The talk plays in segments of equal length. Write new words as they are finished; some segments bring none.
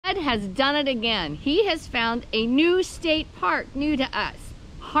has done it again. He has found a new state park, new to us,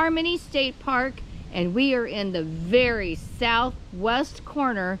 Harmony State Park, and we are in the very southwest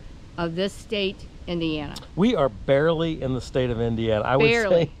corner of this state, Indiana. We are barely in the state of Indiana. I would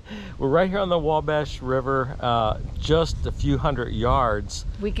say we're right here on the Wabash River, just a few hundred yards.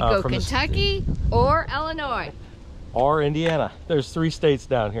 We could go Kentucky or Illinois. Or Indiana. There's 3 states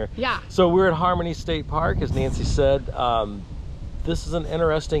down here. Yeah. So we're at Harmony State Park, as Nancy said. This is an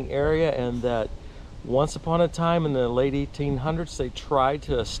interesting area, and that once upon a time in the late 1800s, they tried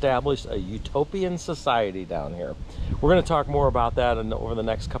to establish a utopian society down here. We're going to talk more about that over the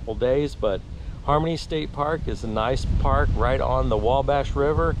next couple days, but Harmony State Park is a nice park right on the Wabash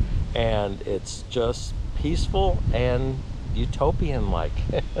River, and it's just peaceful and utopian-like.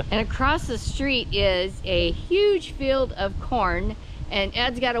 And across the street is a huge field of corn, and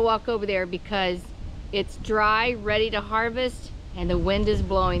Ed's got to walk over there because it's dry, ready to harvest, and the wind is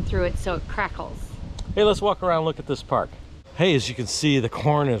blowing through it so it crackles. Hey, let's walk around and look at this park. Hey, as you can see, the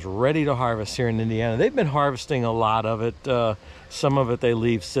corn is ready to harvest here in Indiana. They've been harvesting a lot of it. Some of it they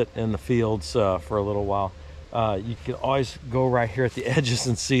leave sit in the fields for a little while. You can always go right here at the edges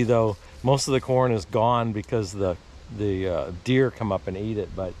and see, though, most of the corn is gone because the deer come up and eat it.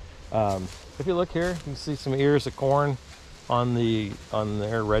 But if you look here, you can see some ears of corn on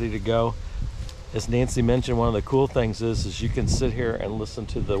there ready to go. As Nancy mentioned, one of the cool things is you can sit here and listen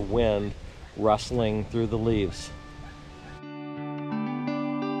to the wind rustling through the leaves.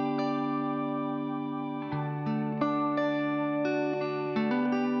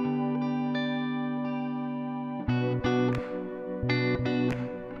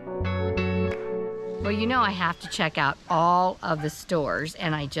 Well, you know I have to check out all of the stores,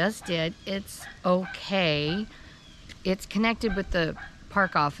 and I just did. It's okay. It's connected with the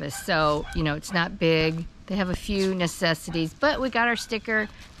park office, so, you know, it's not big. They have a few necessities, but we got our sticker,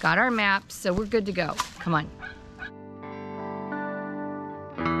 got our maps, so we're good to go. Come on.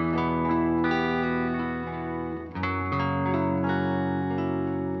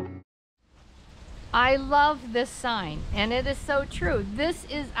 I love this sign, and it is so true. This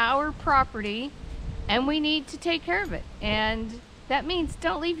is our property, and we need to take care of it. And that means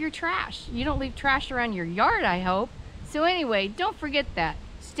don't leave your trash. You don't leave trash around your yard, I hope. So anyway, don't forget that.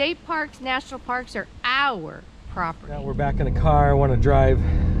 State parks, national parks are our property. Now we're back in the car. I want to drive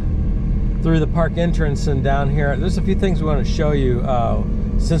through the park entrance and down here. There's a few things we want to show you.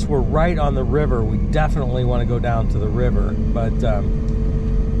 Since we're right on the river, we definitely want to go down to the river. But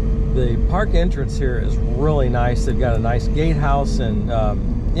the park entrance here is really nice. They've got a nice gatehouse, and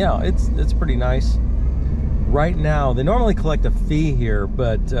you know, it's pretty nice. Right now, they normally collect a fee here,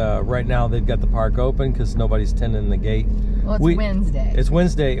 but right now they've got the park open because nobody's tending the gate. Well, it's Wednesday. It's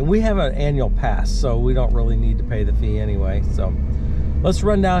Wednesday, and we have an annual pass, so we don't really need to pay the fee anyway. So let's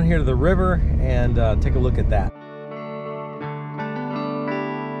run down here to the river and take a look at that.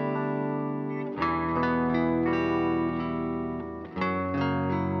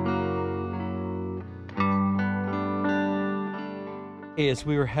 As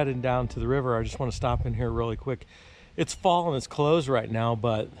we were heading down to the river, I just want to stop in here really quick. It's fall and it's closed right now,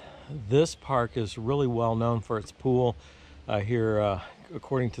 but this park is really well known for its pool. Here,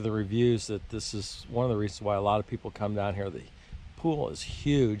 according to the reviews, that this is one of the reasons why a lot of people come down here. The pool is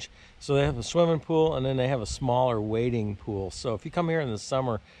huge. So they have a swimming pool, and then they have a smaller wading pool. So if you come here in the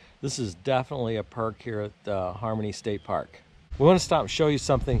summer, this is definitely a perk here at Harmony State Park. We want to stop and show you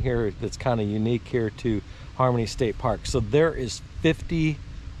something here that's kind of unique here to Harmony State Park. So there is 50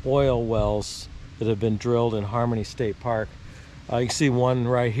 oil wells that have been drilled in Harmony State Park. You can see one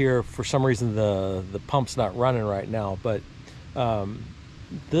right here. For some reason the pump's not running right now, but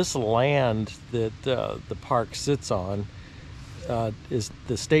this land that the park sits on is,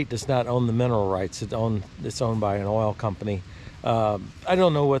 the state does not own the mineral rights. It's owned by an oil company. I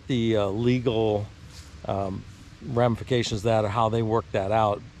don't know what the legal ramifications of that or how they work that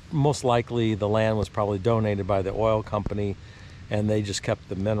out. Most likely the land was probably donated by the oil company and they just kept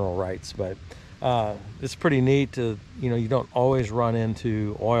the mineral rights. But it's pretty neat to, you know, you don't always run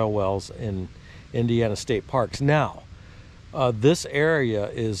into oil wells in Indiana state parks. Now, this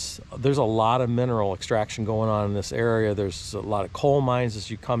area there's a lot of mineral extraction going on in this area. There's a lot of coal mines as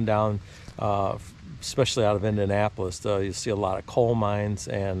you come down, especially out of Indianapolis. You see a lot of coal mines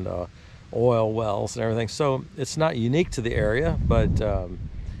and oil wells and everything. So it's not unique to the area, but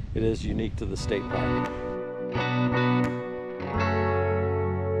it is unique to the state park.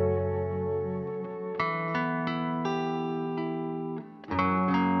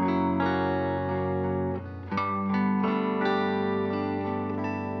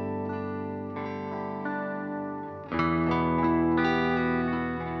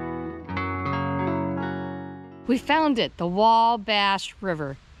 We found it, the Wabash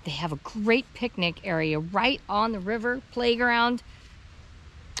River. They have a great picnic area right on the river, playground,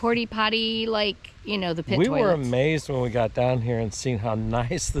 porta potty, like, you know, the pit We toilets. were amazed when we got down here and seen how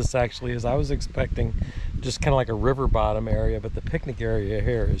nice this actually is. I was expecting just kind of like a river bottom area, but the picnic area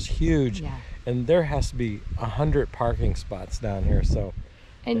here is huge. Yeah. And there has to be 100 parking spots down here. So,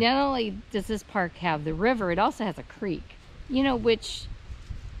 And not only does this park have the river, it also has a creek, you know, which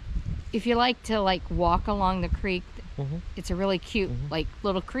if you like to like walk along the creek, it's a really cute like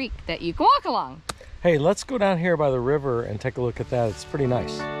little creek that you can walk along. hey, let's go down here by the river and take a look at that. It's pretty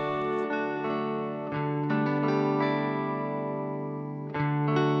nice.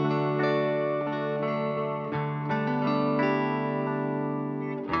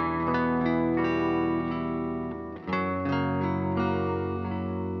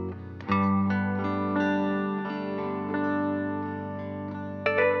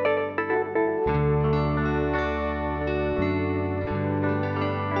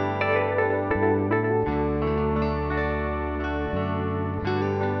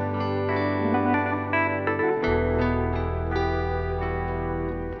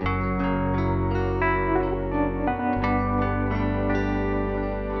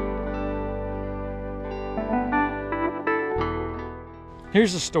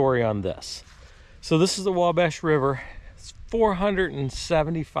 Here's the story on this. So this is the Wabash River. It's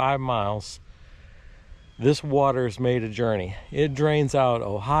 475 miles. This water's made a journey. It drains out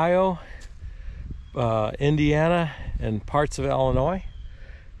Ohio, Indiana, and parts of Illinois.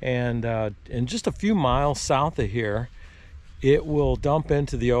 And just a few miles south of here, it will dump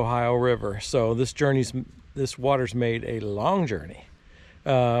into the Ohio River. So this water's made a long journey.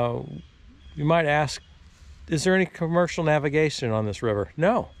 You might ask, is there any commercial navigation on this river?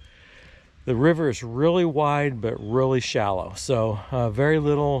 No. The river is really wide but really shallow. So very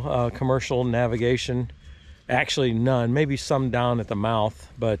little commercial navigation. Actually none. Maybe some down at the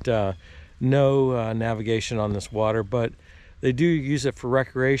mouth, but no navigation on this water. But they do use it for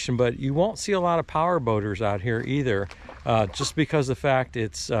recreation. But you won't see a lot of power boaters out here either, just because of the fact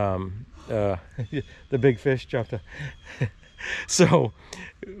it's the big fish jumped up. So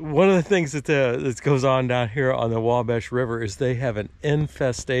one of the things that goes on down here on the Wabash River is they have an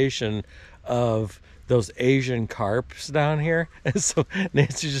infestation of those Asian carps down here. And so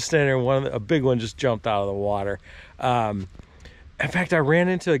Nancy's just standing there, a big one just jumped out of the water. In fact, I ran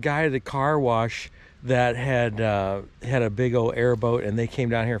into a guy at the car wash that had a big old airboat, and they came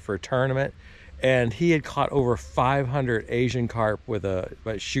down here for a tournament. And he had caught over 500 Asian carp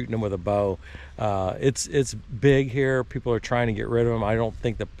by shooting them with a bow. It's big here. People are trying to get rid of them. I don't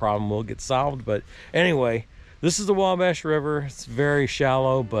think the problem will get solved. But anyway, this is the Wabash River. It's very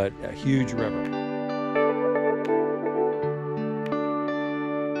shallow, but a huge river.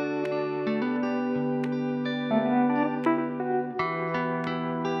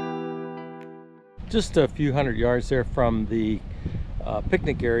 Just a few hundred yards there from the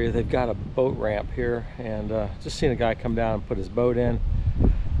picnic area, they've got a boat ramp here, and just seen a guy come down and put his boat in.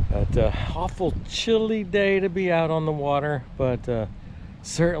 It's an awful chilly day to be out on the water, but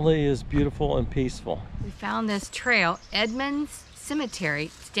certainly is beautiful and peaceful. We found this trail, Edmonds Cemetery.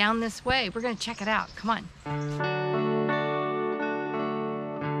 It's down this way. We're going to check it out. Come on.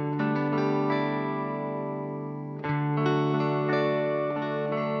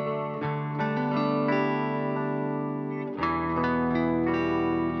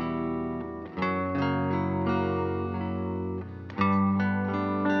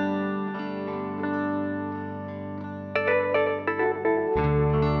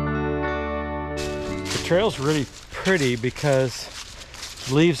 The trail's really pretty because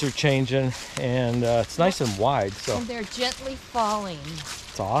leaves are changing, and it's nice and wide. So and they're gently falling.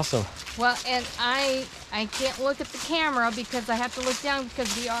 It's awesome. Well, and I can't look at the camera because I have to look down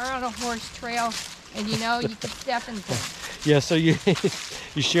because we are on a horse trail, and you know, you can step in things. Yeah, so you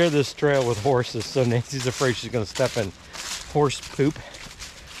you share this trail with horses, so Nancy's afraid she's going to step in horse poop.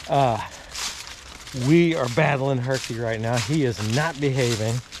 We are battling Herky right now. He is not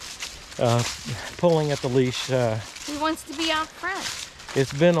behaving. Pulling at the leash. He wants to be out front.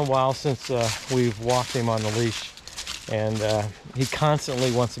 It's been a while since we've walked him on the leash, and he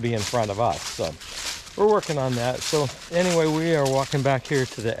constantly wants to be in front of us. So we're working on that. So anyway, we are walking back here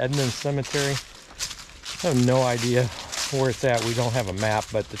to the Edmonds Cemetery. I have no idea where it's at. We don't have a map,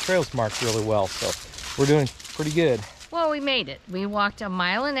 but the trail's marked really well, so we're doing pretty good. Well, we made it. We walked 1.5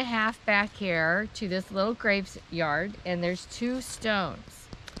 miles back here to this little graveyard, and there's 2 stones.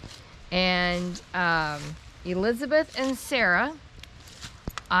 And Elizabeth and Sarah,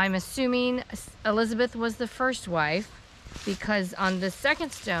 I'm assuming Elizabeth was the first wife, because on the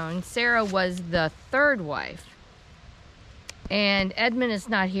second stone, Sarah was the 3rd wife. And Edmund is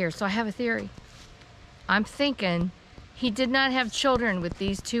not here, so I have a theory. I'm thinking he did not have children with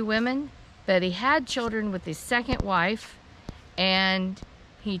these two women, but he had children with his second wife, and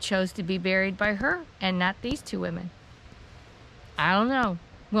he chose to be buried by her and not these two women. I don't know.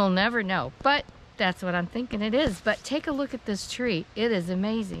 We'll never know, but that's what I'm thinking it is. But take a look at this tree. It is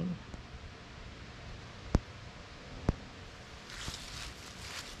amazing.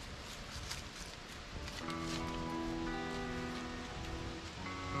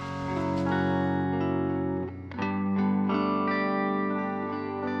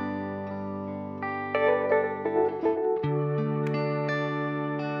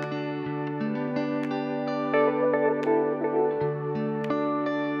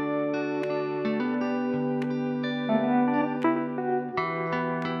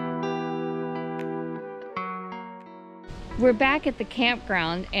 We're back at the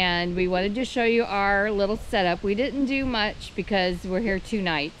campground and we wanted to show you our little setup. We didn't do much because we're here 2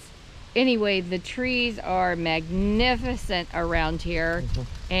 nights. Anyway, the trees are magnificent around here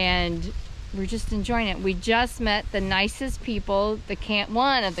and we're just enjoying it. We just met the nicest people,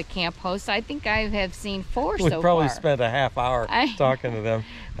 one of the camp hosts. I think I have seen 4 so far. We probably spent a half hour talking to them.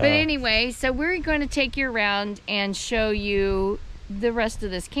 But anyway, so we're going to take you around and show you the rest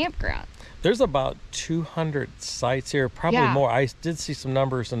of this campground. There's about 200 sites here, probably more. I did see some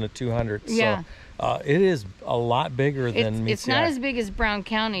numbers in the 200s. Yeah. So it is a lot bigger than It's not as big as Brown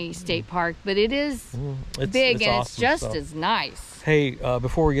County State Park, but it is big, and awesome, it's just as nice. Hey,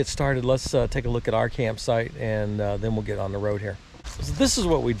 before we get started, let's take a look at our campsite, and then we'll get on the road here. So this is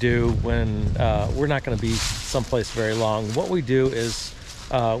what we do when we're not going to be someplace very long. What we do is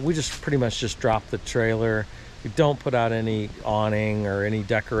we just pretty much just drop the trailer. We don't put out any awning or any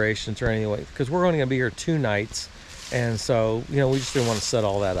decorations or anything, because we're only going to be here 2 nights, and so we just didn't want to set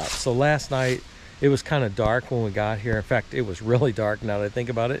all that up. So last night it was kind of dark when we got here. In fact, it was really dark now that I think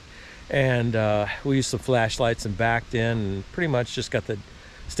about it, and we used some flashlights and backed in and pretty much just got the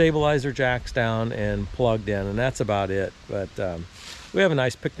stabilizer jacks down and plugged in, and that's about it. But we have a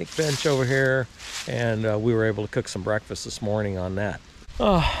nice picnic bench over here, and we were able to cook some breakfast this morning on that.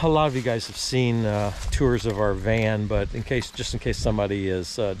 A lot of you guys have seen tours of our van, but just in case somebody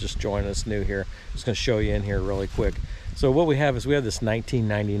is just joining us new here, I'm just going to show you in here really quick. So what we have is we have this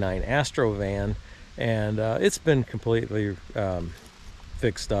 1999 Astrovan, and it's been completely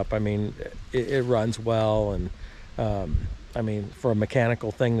fixed up. I mean, it runs well, and I mean, for a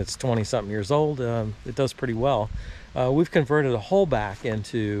mechanical thing that's 20-something years old, it does pretty well. We've converted a whole back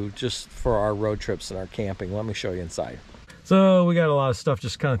into just for our road trips and our camping. Let me show you inside. So we got a lot of stuff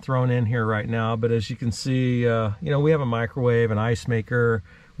just kind of thrown in here right now, but as you can see, we have a microwave, an ice maker.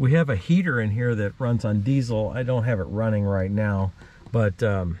 We have a heater in here that runs on diesel. I don't have it running right now, but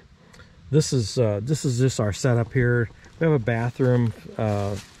this is just our setup here. We have a bathroom,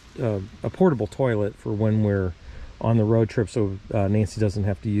 a portable toilet for when we're on the road trip, so Nancy doesn't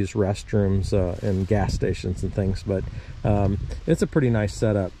have to use restrooms and gas stations and things. But it's a pretty nice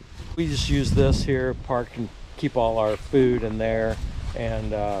setup. We just use this here, park and keep all our food in there,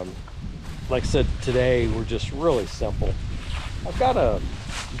 and like I said, today we're just really simple. I've got a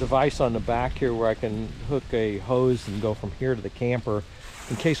device on the back here where I can hook a hose and go from here to the camper.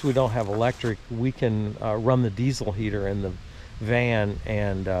 In case we don't have electric, we can run the diesel heater in the van,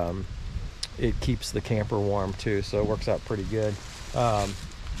 and it keeps the camper warm too, so it works out pretty good. At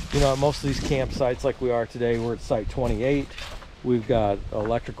most of these campsites like we are today, we're at site 28. We've got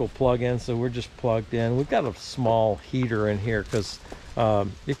electrical plug-in, so we're just plugged in. We've got a small heater in here because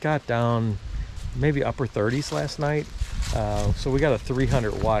it got down maybe upper 30s last night. So we got a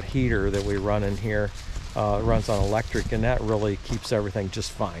 300-watt heater that we run in here. It runs on electric, and that really keeps everything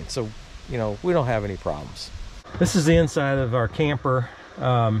just fine. So, we don't have any problems. This is the inside of our camper.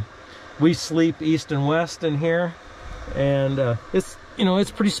 We sleep east and west in here, and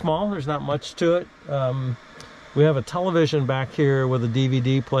it's pretty small. There's not much to it. We have a television back here with a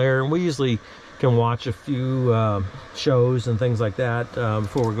DVD player, and we usually can watch a few shows and things like that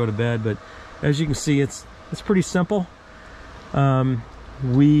before we go to bed. But as you can see, it's pretty simple.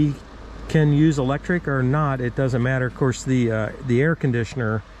 We can use electric or not, it doesn't matter. Of course, the air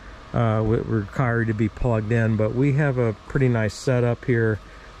conditioner required to be plugged in, but we have a pretty nice setup here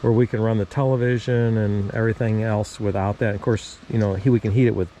where we can run the television and everything else without that. Of course, we can heat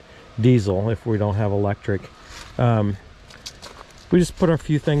it with diesel if we don't have electric. We just put a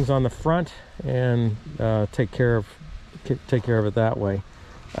few things on the front and take care of it that way.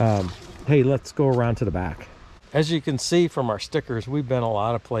 Hey, let's go around to the back. As you can see from our stickers, we've been a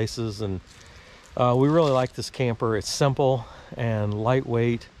lot of places, and we really like this camper. It's simple and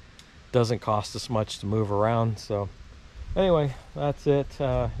lightweight, doesn't cost us much to move around, so Anyway, that's it.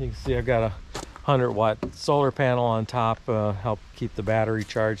 You can see I've got a 100-watt solar panel on top, help keep the battery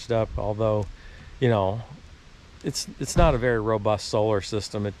charged up, although, you know, it's not a very robust solar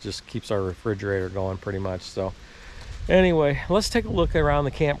system. It just keeps our refrigerator going pretty much. So anyway, let's take a look around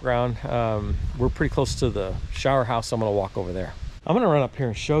the campground. We're pretty close to the shower house. I'm going to walk over there. I'm going to run up here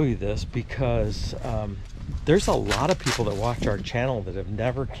and show you this because there's a lot of people that watch our channel that have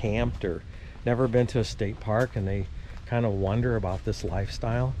never camped or never been to a state park, and they kind of wonder about this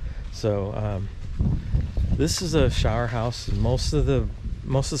lifestyle. So this is a shower house, and most of the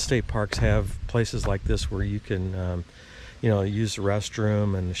state parks have places like this where you can you know, use the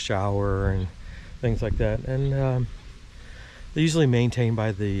restroom and the shower and things like that, and they're usually maintained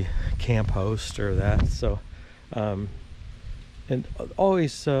by the camp host or that. So and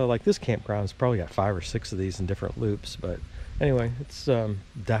always like this campground's probably got 5 or 6 of these in different loops. But anyway, it's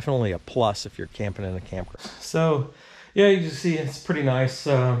definitely a plus if you're camping in a campground. So yeah, you can see it's pretty nice.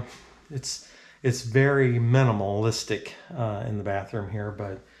 It's very minimalistic in the bathroom here,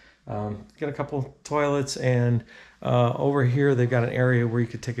 but got a couple toilets, and over here they've got an area where you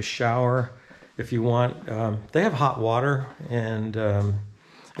could take a shower if you want. They have hot water, and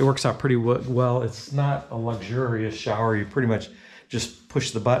it works out pretty well. It's not a luxurious shower. You pretty much just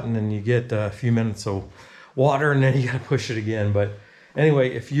push the button and you get a few minutes of water, and then you got to push it again. But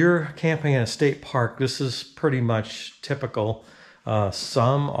anyway, if you're camping in a state park, this is pretty much typical.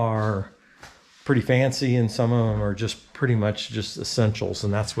 Some are pretty fancy, and some of them are just pretty much just essentials,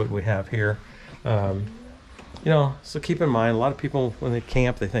 and that's what we have here. You know, so keep in mind, a lot of people when they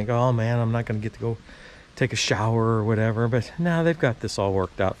camp, they think, oh man, I'm not going to get to go take a shower or whatever, but no, they've got this all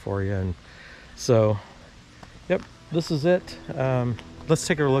worked out for you. And so yep, this is it. Let's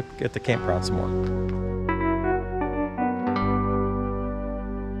take a look at the campground some more.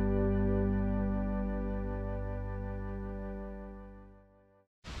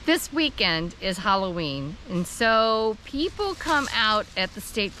 This weekend is Halloween, and so people come out at the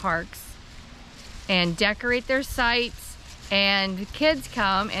state parks and decorate their sites, and kids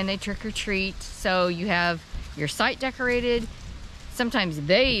come and they trick or treat. So you have your site decorated. Sometimes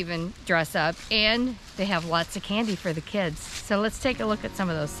they even dress up, and they have lots of candy for the kids. So let's take a look at some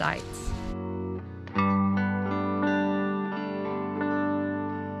of those sites.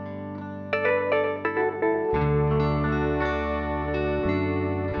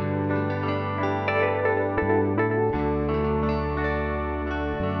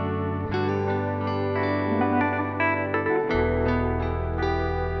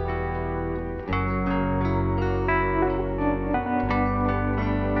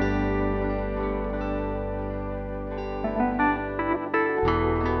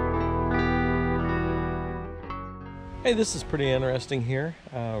 Hey, this is pretty interesting here.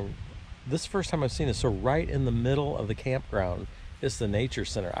 This is the first time I've seen this. So right in the middle of the campground is the nature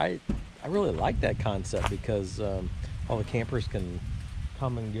center. I really like that concept because all the campers can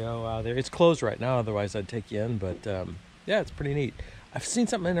come and go out there. It's closed right now, otherwise I'd take you in, but yeah, it's pretty neat. I've seen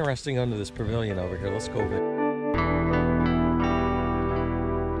something interesting under this pavilion over here. Let's go over there.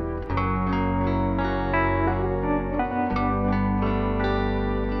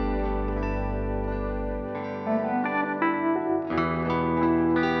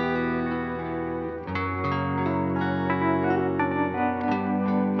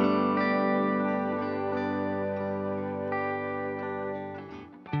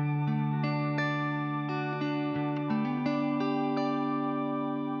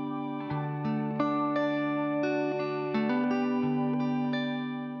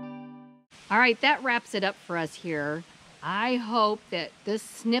 All right, that wraps it up for us here. I hope that this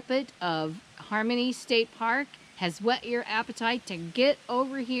snippet of Harmony State Park has whet your appetite to get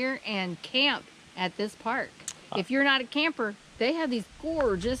over here and camp at this park. If you're not a camper, they have these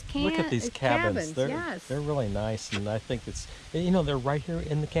gorgeous Look at these cabins. Yes. They're really nice, and I think it's, you know, they're right here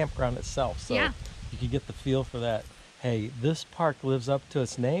in the campground itself. So yeah, you can get the feel for that. Hey, this park lives up to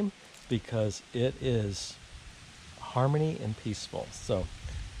its name because it is harmony and peaceful. So,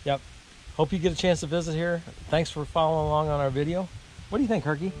 yep. Hope you get a chance to visit here. Thanks for following along on our video. What do you think,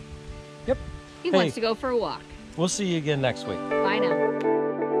 Herky? Yep. He wants to go for a walk. We'll see you again next week. Bye now.